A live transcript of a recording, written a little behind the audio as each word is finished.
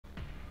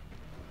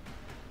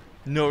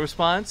No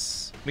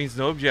response means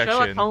no objection.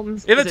 Sherlock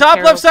Holmes In the is a top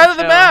left side of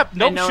the terrible map! show,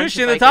 Nope, and no one shush,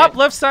 should in the like top it.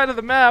 left side of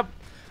the map.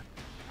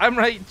 I'm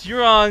right,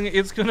 you're wrong.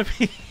 It's gonna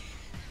be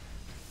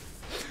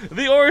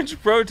the orange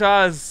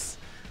Protoss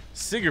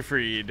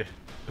Seigifried,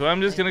 who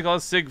I'm just gonna call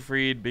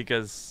Seigifried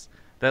because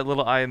that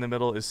little eye in the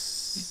middle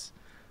is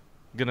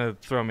gonna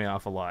throw me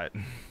off a lot.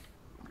 In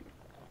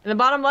the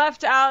bottom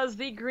left, as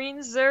the green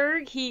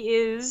Zerg, he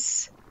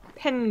is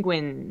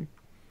PengWin.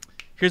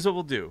 Here's what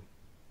we'll do.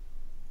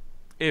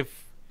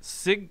 If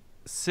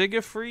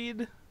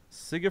Seigifried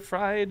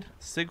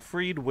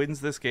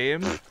wins this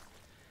game,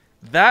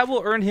 that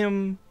will earn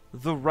him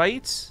the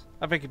right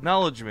of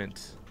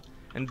acknowledgement,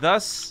 and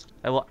thus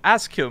I will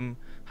ask him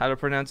how to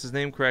pronounce his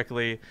name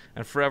correctly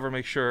and forever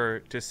make sure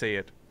to say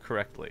it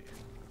correctly.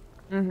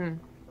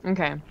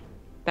 Okay.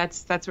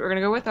 That's what we're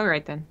gonna go with?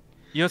 Alright then.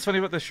 You know what's funny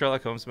about the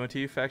Sherlock Holmes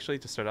motif, actually,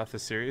 to start off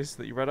this series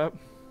that you brought up?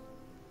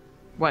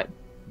 What?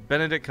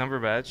 Benedict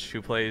Cumberbatch,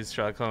 who plays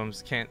Sherlock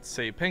Holmes, can't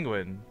say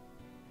penguin.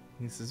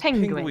 He says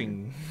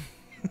Penguin.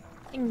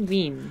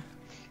 PengWin.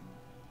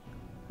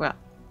 Well,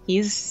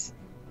 he's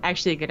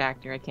actually a good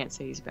actor. I can't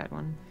say he's a bad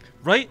one.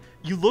 Right?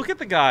 You look at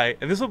the guy,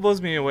 and this one blows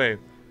me away.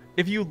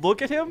 If you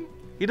look at him,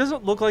 he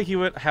doesn't look like he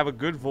would have a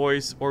good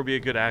voice or be a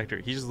good actor.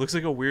 He just looks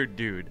like a weird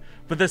dude.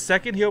 But the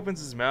second he opens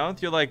his mouth,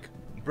 you're like,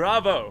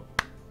 bravo!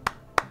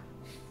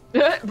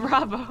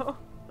 Bravo.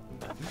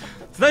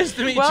 It's nice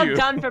to meet you. Well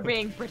done for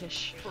being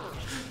British.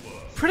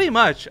 Pretty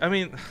much. I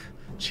mean,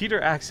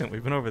 cheater accent.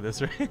 We've been over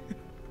this, right?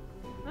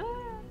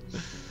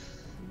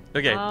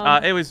 Okay.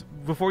 Anyways,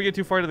 before we get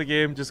too far into the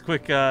game, just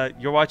quick.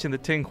 You're watching the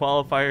Ting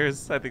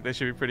qualifiers. I think that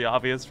should be pretty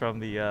obvious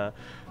from the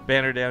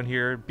banner down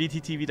here.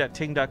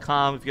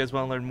 bttv.ting.com if you guys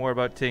want to learn more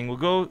about Ting. We'll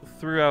go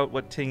throughout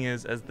what Ting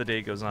is as the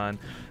day goes on,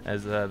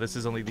 as this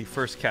is only the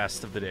first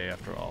cast of the day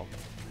after all.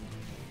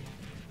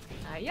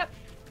 Yep.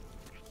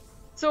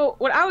 So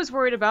what I was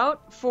worried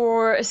about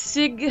for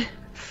Seigifried,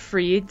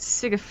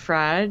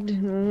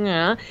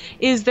 yeah,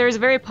 is there's a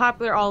very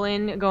popular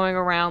all-in going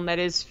around that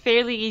is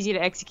fairly easy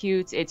to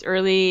execute. It's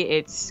early,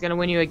 it's gonna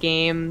win you a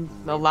game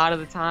a lot of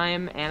the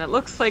time, and it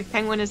looks like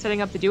PengWin is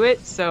setting up to do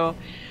it, so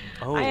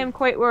I am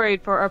quite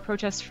worried for our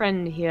protest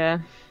friend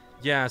here.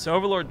 Yeah, so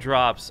Overlord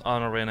drops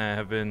on Arena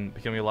have been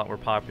becoming a lot more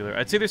popular.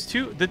 I'd say there's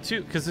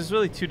because there's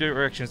really two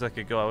directions that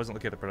could go. I wasn't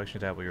looking at the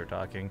production tab while you were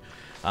talking.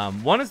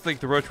 One is like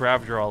the Roach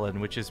Ravager all-in,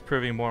 which is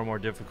proving more and more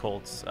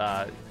difficult.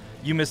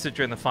 You missed it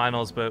during the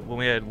finals, but when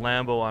we had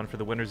Lambo on for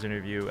the winners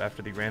interview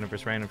after the random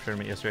versus random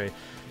tournament yesterday,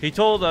 he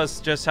told us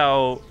just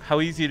how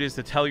easy it is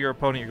to tell your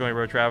opponent you're going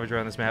Roach Ravager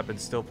on this map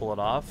and still pull it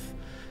off.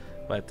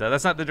 But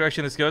that's not the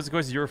direction this goes. Of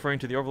course, you're referring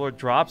to the Overlord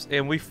drops,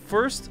 and we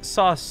first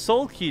saw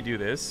Sulky do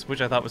this,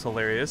 which I thought was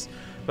hilarious.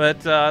 But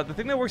the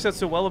thing that works out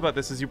so well about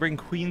this is you bring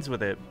queens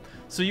with it.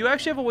 So you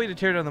actually have a way to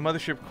tear down the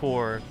mothership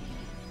core.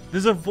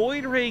 There's a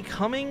Void Ray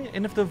coming,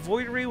 and if the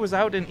Void Ray was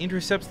out and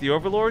intercepts the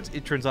Overlords,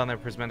 it turns on their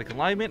prismatic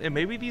alignment, and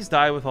maybe these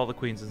die with all the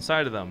queens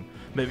inside of them.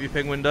 Maybe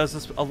PengWin does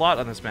this a lot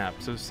on this map,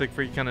 so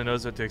Seigifried kind of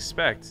knows what to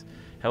expect.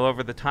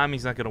 However, the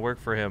timing's not going to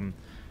work for him.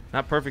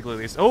 Not perfectly, at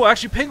least. Oh,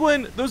 actually,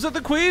 PengWin! Those are the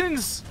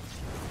queens!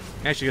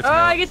 Actually gets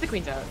I get the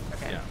queens out.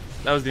 Okay. Yeah,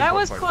 that was the That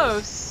was important part of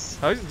this.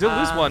 close. Oh, he did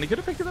lose one. He could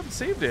have picked it up and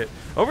saved it.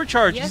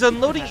 Overcharge. Yes, He's he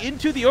unloading could have.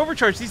 into the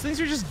overcharge. These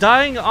things are just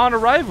dying on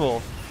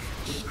arrival.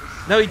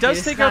 Now he does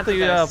It's take not out the the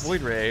best.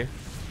 Void Ray.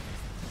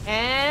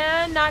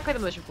 And not quite the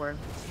militia core.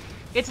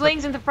 It's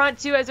Lings in the front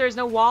too, as there's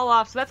no wall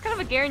off, so that's kind of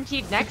a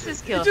guaranteed Nexus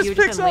kill if just you would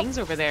just picks send up- Lings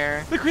over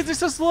there. The queens are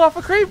so slow off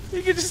a creep.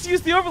 You can just use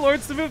the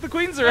Overlords to move the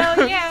queens around.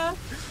 Well, yeah,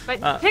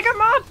 but pick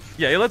 'em up!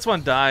 Yeah, he lets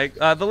one die.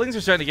 The Lings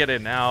are starting to get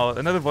in now.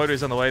 Another Void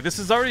Ray's on the way. This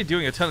is already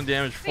doing a ton of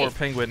damage for Wait.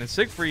 PengWin. And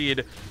Seigifried,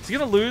 is he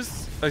going to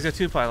lose? Oh, he's got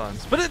two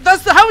pylons. But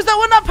how is that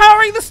one not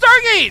powering the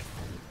Stargate?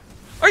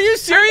 Are you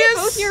serious? Aren't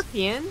they both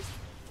European?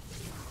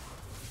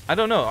 I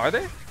don't know. Are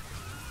they?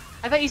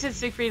 I thought you said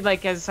Seigifried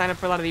like has signed up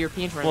for a lot of the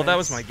European tournaments. Well, that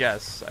was my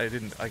guess. I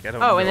don't know.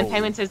 Oh, and then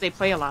PengWin says they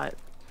play a lot.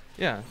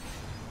 Yeah.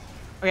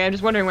 Okay, I'm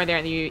just wondering why they're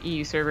on the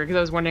EU server, because I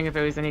was wondering if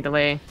there was any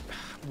delay.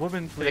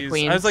 Woman, the please.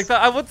 queens. I was like,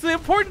 what's the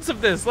importance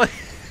of this? Like,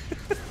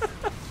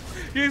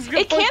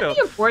 It can't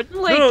be important,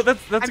 like... no,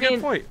 that's a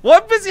good point.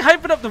 Well, I'm busy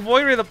hyping up the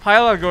Void Ray, the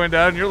pylon going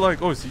down, and you're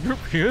like, oh, is he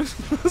European?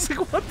 I was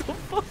like, what the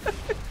fuck?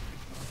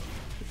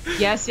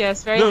 Yes,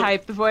 very No.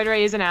 hype. The Void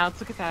Ray isn't out.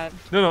 Look at that.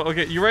 No,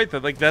 okay, you're right, though.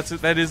 Like,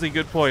 that is a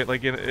good point,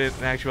 like, in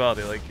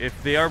actuality. Like,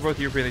 if they are both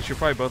European, they should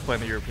probably both play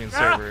on the European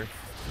server.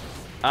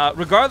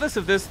 Regardless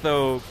of this,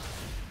 though,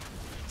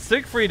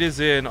 Seigifried is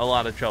in a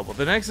lot of trouble.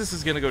 The Nexus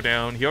is going to go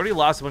down. He already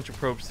lost a bunch of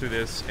probes through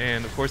this,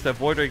 and, of course, that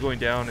Void Ray going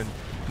down, and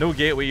no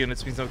gateway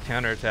units means no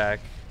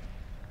counterattack.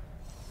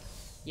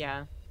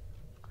 Yeah.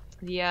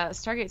 The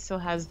Stargate still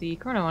has the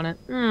chrono on it.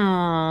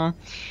 Aww.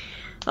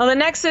 Well, the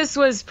Nexus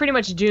was pretty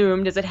much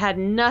doomed, as it had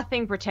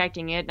nothing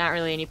protecting it. Not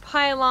really any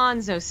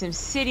pylons, no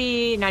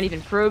SimCity, not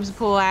even probes to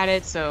pull at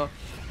it, so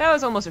that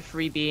was almost a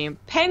freebie.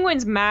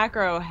 PengWin's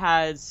macro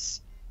has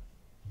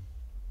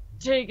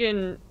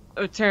taken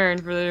a turn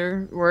for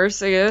the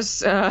worse, I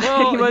guess.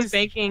 Well, he was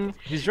banking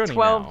he's joining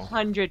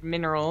 1,200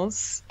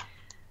 minerals.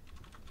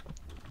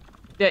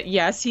 that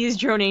yes, he is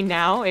droning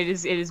now. It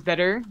is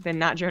better than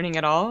not droning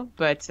at all.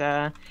 But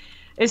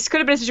this could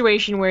have been a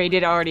situation where he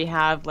did already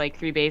have like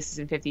 3 bases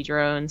and 50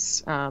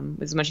 drones,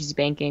 as much as he's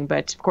banking.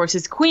 But of course,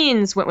 his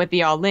queens went with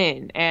the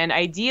all-in, and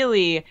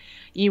ideally,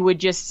 you would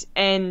just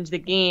end the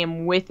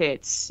game with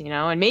it, you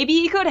know. And maybe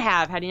he could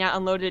have had he not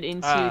unloaded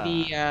into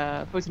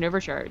the poison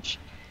overcharge.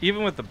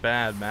 Even with the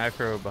bad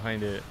macro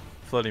behind it,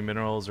 floating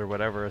minerals or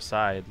whatever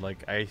aside,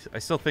 like I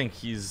still think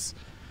he's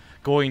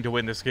going to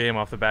win this game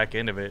off the back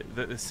end of it.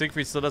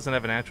 Seigifried still doesn't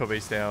have a natural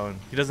base down.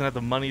 He doesn't have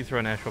the money to throw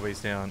a natural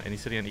base down, and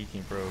he's sitting on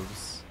 18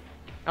 probes.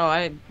 Oh,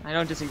 I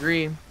don't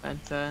disagree,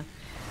 but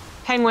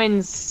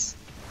PengWin's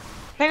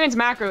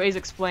macro is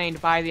explained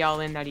by the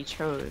all-in that he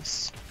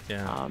chose.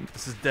 Yeah,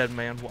 this is dead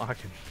man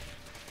walking.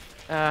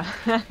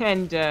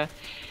 And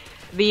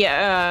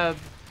the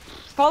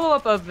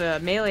follow-up of the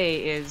melee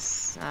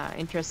is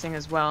interesting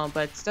as well,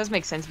 but it does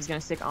make sense if he's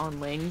going to stick on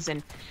Lings.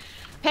 And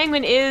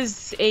PengWin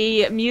is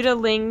a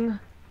Mutaling.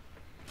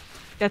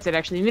 That's it,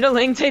 actually.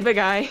 Mutaling type of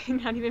guy.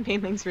 Not even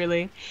main Lings,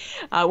 really.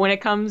 When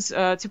it comes to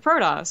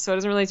Protoss. So it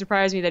doesn't really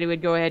surprise me that he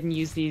would go ahead and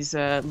use these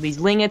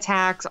Ling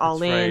attacks,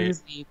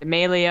 all-ins, the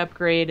melee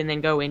upgrade, and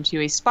then go into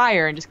a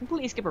Spire and just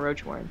completely skip a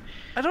Roach Warren.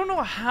 I don't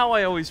know how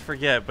I always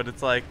forget, but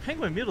it's like,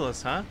 PengWin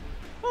Mutalisk, huh?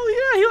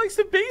 Oh yeah, he likes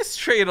to base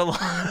trade a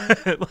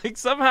lot. Like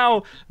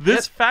somehow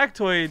this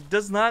factoid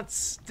does not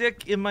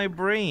stick in my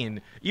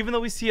brain, even though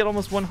we see it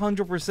almost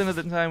 100% of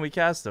the time we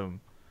cast him.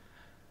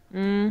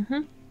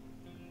 Mm-hmm.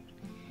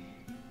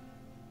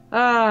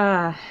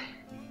 Well,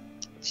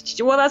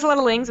 that's a lot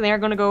of Lings, and they are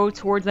going to go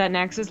towards that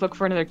Nexus, look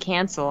for another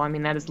cancel. I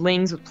mean, that is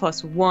Lings with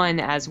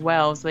 +1 as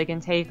well, so they can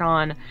take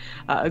on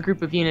a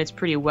group of units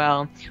pretty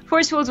well.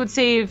 Force Fields would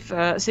save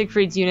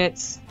Seigifried's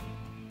units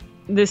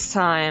this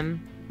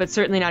time, but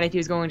certainly not if he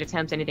was going to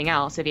attempt anything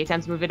else. If he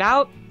attempts to move it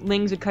out,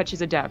 Lings would catch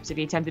his Adepts. If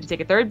he attempted to take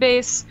a 3rd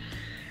base,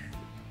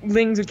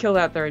 Lings would kill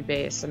that 3rd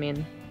base. I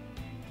mean,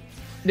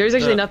 there's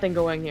actually nothing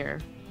going here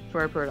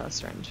for a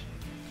Protoss friend.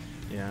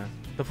 Yeah.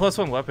 The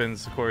 +1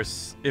 weapons, of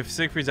course, if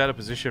Seigifried's out of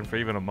position for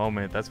even a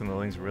moment, that's when the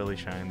Lings really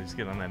shine. They just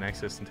get on that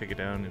Nexus and take it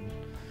down in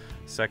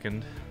a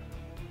second.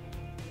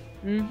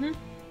 Mm-hmm.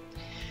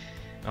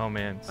 Oh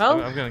man, so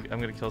well, I'm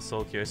gonna kill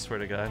Sulky, I swear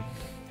to God.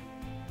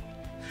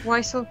 Why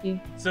Sulky?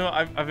 So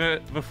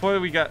before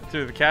we got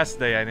through the cast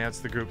today, I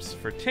announced the groups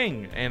for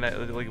Ting, and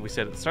like we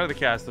said at the start of the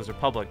cast, those are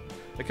public.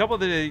 A couple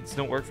of the dates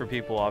don't work for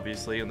people,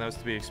 obviously, and that was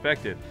to be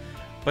expected.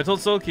 But I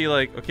told Sulky,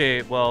 like,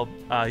 okay, well,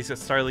 he's at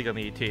Star League on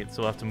the 18th,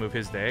 so we'll have to move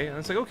his day. And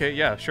it's like, okay,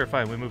 yeah, sure,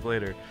 fine, we move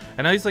later.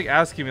 And now he's like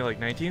asking me, like,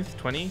 19th,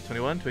 20,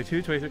 21,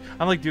 22, 23.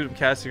 I'm like, dude, I'm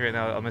casting right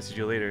now, I'll message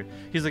you later.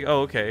 He's like,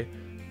 oh, okay.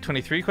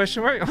 23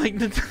 question mark? I'm like,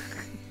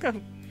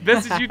 I'll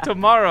message you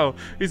tomorrow.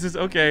 He says,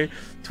 okay.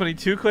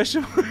 22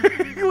 question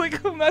mark?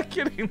 Like, I'm not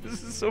kidding.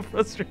 This is so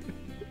frustrating.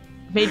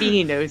 Maybe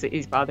he knows that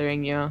he's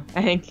bothering you.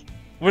 I think.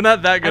 We're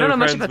not that good I don't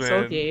know friends, much about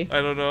Sulky.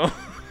 I don't know.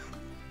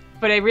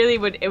 But it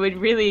would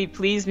really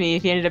please me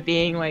if he ended up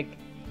being like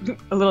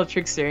a little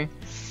trickster, a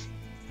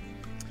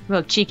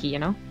little cheeky, you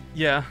know?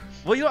 Yeah.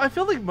 Well, you know, I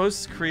feel like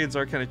most Koreans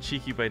are kind of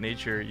cheeky by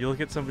nature. You look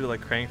at somebody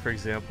like Krang, for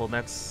example, and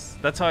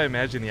that's how I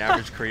imagine the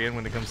average Korean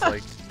when it comes to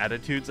like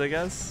attitudes, I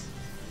guess.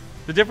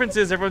 The difference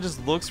is everyone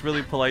just looks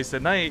really polite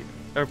and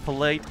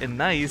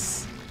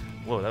nice.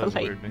 Whoa, that was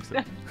a weird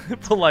mix-up.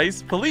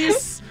 Police.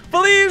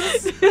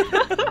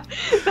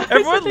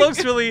 Everyone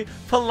looks really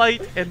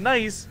polite and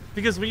nice.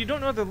 Because when you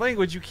don't know the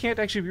language, you can't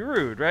actually be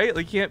rude, right?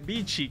 Like, you can't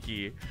be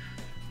cheeky.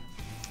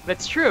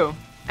 That's true.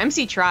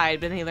 MC tried,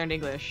 but then he learned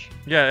English.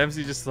 Yeah,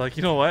 MC just like,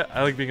 you know what?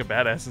 I like being a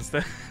badass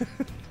instead.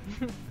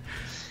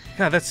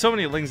 God, that's so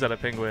many Lings out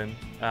of PengWin.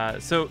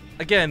 So,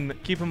 again,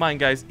 keep in mind,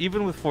 guys,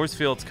 even with Force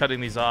Fields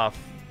cutting these off,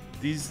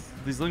 these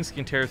Lings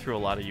can tear through a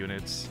lot of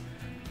units.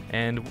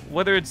 And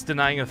whether it's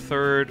denying a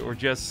 3rd or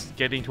just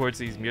getting towards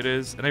these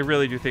mutas, and I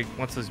really do think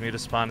once those mutas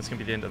spawn, it's going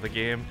to be the end of the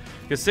game.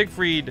 Because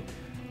Seigifried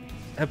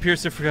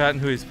appears to have forgotten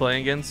who he's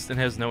playing against and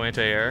has no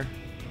anti-air.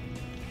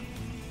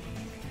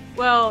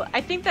 Well,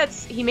 I think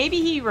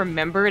maybe he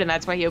remembered and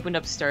that's why he opened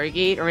up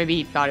Stargate, or maybe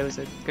he thought it was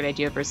a good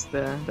idea versus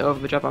the over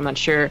the drop, I'm not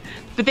sure.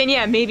 But then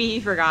yeah, maybe he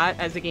forgot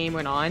as the game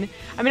went on.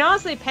 I mean,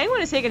 honestly, PengWin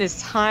has taken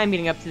his time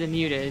getting up to the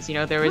mutas. You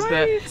know, there was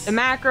the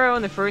macro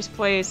in the first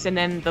place, and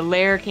then the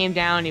lair came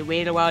down, and he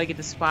waited a while to get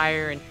the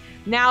Spire, and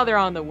now they're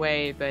on the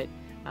way, but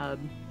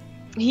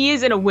he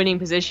is in a winning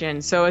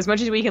position, so as much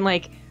as we can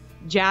like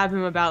jab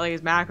him about like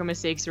his macro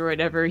mistakes or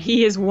whatever,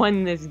 he has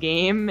won this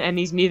game, and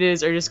these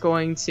mutas are just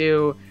going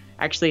to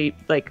actually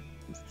like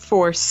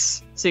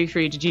force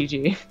Seigifried to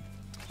GG.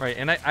 Right,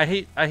 and I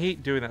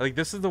hate doing that. Like,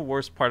 this is the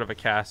worst part of a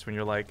cast when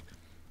you're like,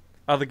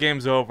 oh, the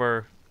game's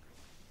over,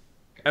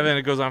 and then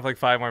it goes on for like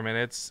 5 more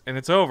minutes, and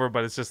it's over,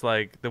 but it's just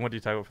like, then what do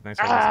you talk about for the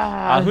next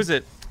one? Who's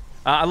it?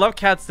 I love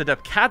Cats to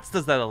death. Cats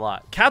does that a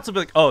lot. Cats will be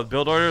like, oh,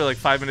 build order, like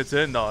 5 minutes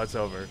in, no, it's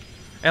over.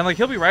 And like,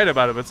 he'll be right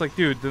about it, but it's like,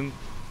 dude, then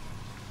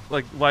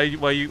like, why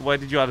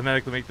did you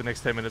automatically make the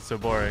next 10 minutes so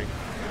boring?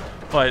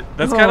 But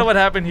that's kind of what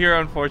happened here,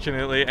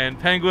 unfortunately, and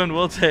PengWin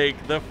will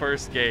take the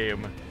first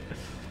game.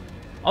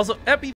 Also, Epi